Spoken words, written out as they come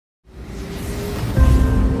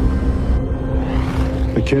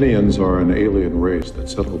The Kinians are an alien race that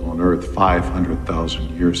settled on Earth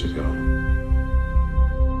 500,000 years ago.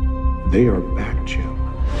 They are back, Jim.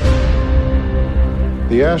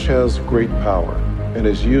 The Ash has great power and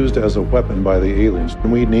is used as a weapon by the aliens.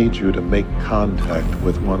 And we need you to make contact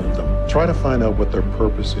with one of them. Try to find out what their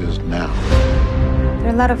purpose is now. There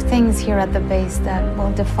are a lot of things here at the base that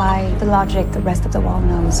will defy the logic the rest of the world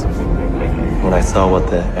knows. When I saw what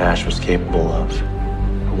the Ash was capable of,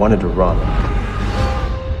 I wanted to run.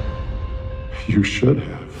 You should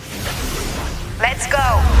have. Let's go!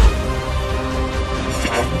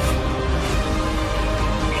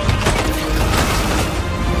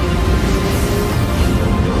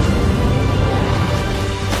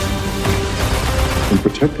 In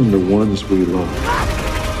protecting the ones we love,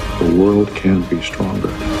 the world can be stronger.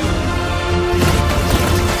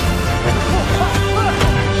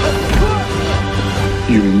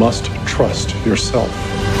 You must trust yourself.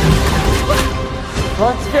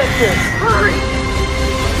 Let's get this. Hurry!